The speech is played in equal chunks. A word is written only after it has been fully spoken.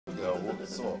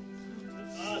So.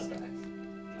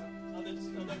 On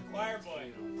the choir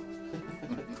boy.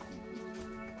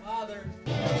 Father.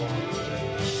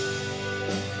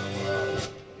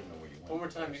 One more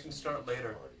time, you can start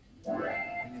later. When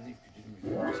you leave, could you just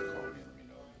call me and let me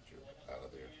know that you're out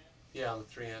of there? Yeah, on the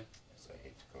 3N. Because I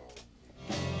hate to call.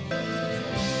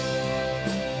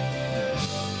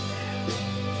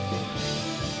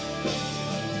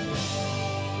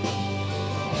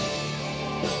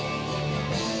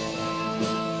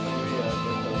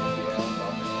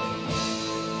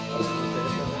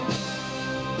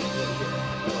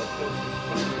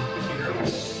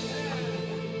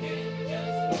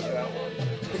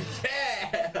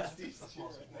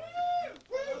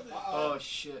 Oh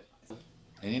shit.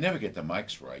 And you never get the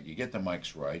mics right. You get the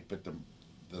mics right, but the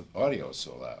audio is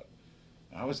so loud.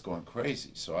 And I was going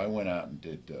crazy, so I went out and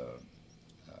did.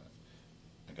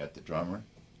 I got the drummer,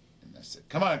 and I said,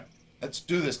 "Come on, let's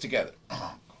do this together."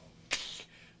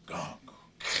 Gong,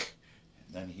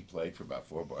 and then he played for about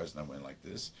 4 bars, and I went like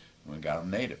this, and we got him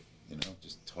native. You know,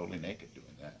 just totally naked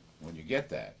doing that. When you get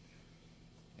that,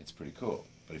 it's pretty cool.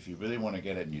 But if you really want to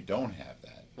get it and you don't have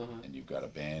that, and you've got a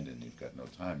band and you've got no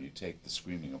time, you take the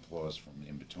screaming applause from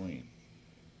in between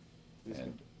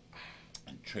and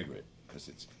trigger it, because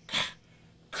it's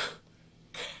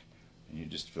and you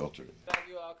just filter it. Glad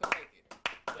you all could make it.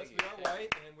 Yes, we are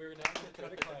white, and we're now going to try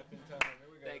to clap in time. Here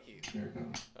we go. Thank you. There you go.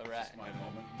 All right. It's my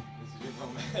moment. This is your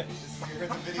moment. This is your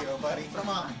video, buddy. Come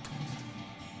on.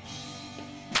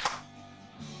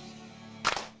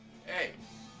 Hey!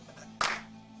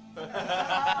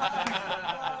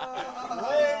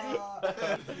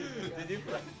 Did you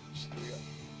play?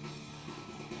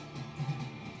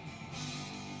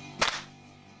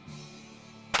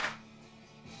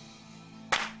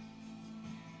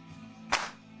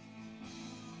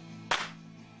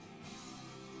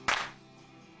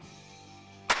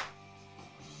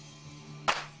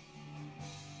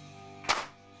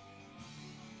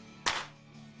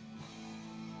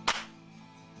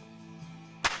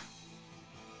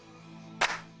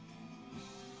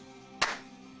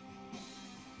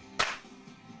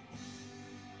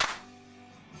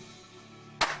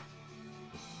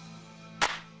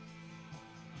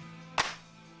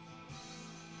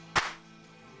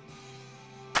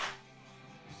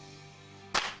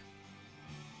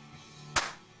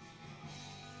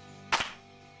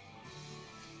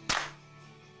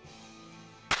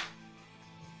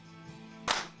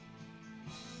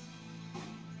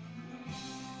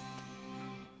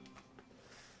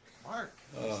 Mark.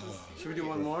 Should we do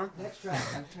one more? Next track.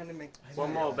 I'm trying to make.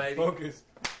 One more, baby. Focus.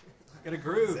 Got a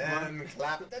groove. Stand,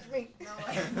 clap. That's me. No,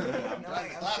 I'm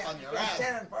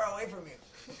standing far away from you.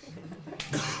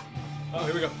 Oh,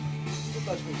 here we go. Don't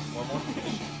touch me. One more.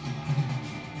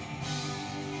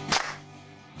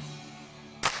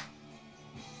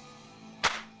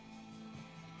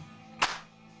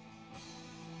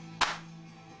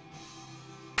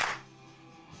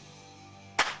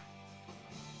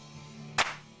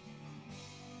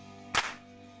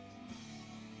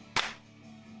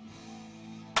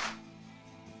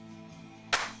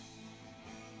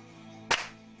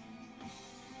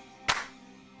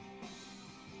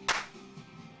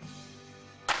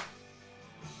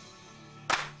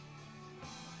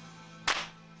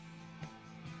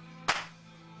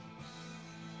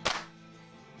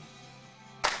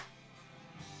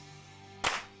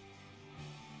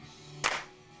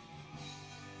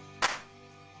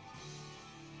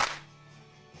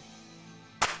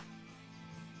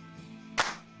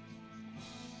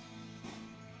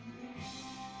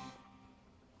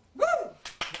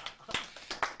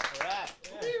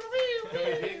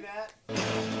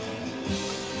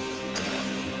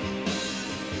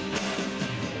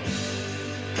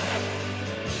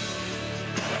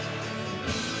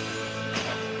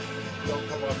 Don't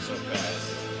come up so fast.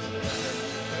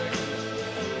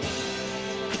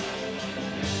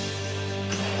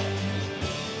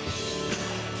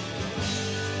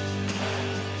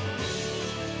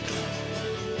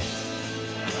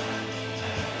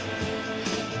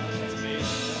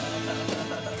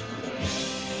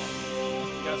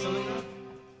 You got something now?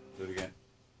 Do it again.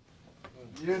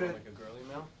 You did it. Like a girly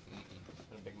mouth? And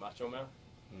a big macho mouth?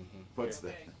 What's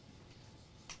that? You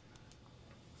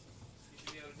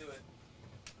should be able to do it.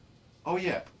 Oh,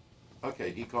 yeah. Okay,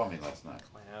 he called me last night.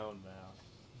 Clown mouth.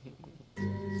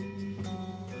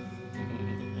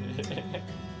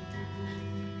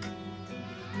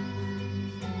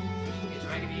 It's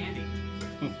Raggedy Andy.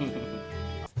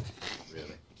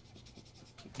 Really?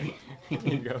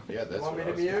 There you go. Yeah, that's Want what me I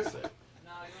to was going mute? to say.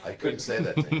 I couldn't say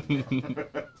that to him.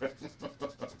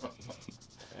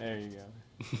 There you go.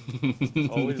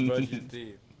 Always brush your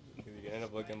teeth. You end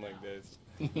up looking like this.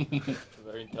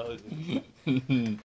 Very intelligent.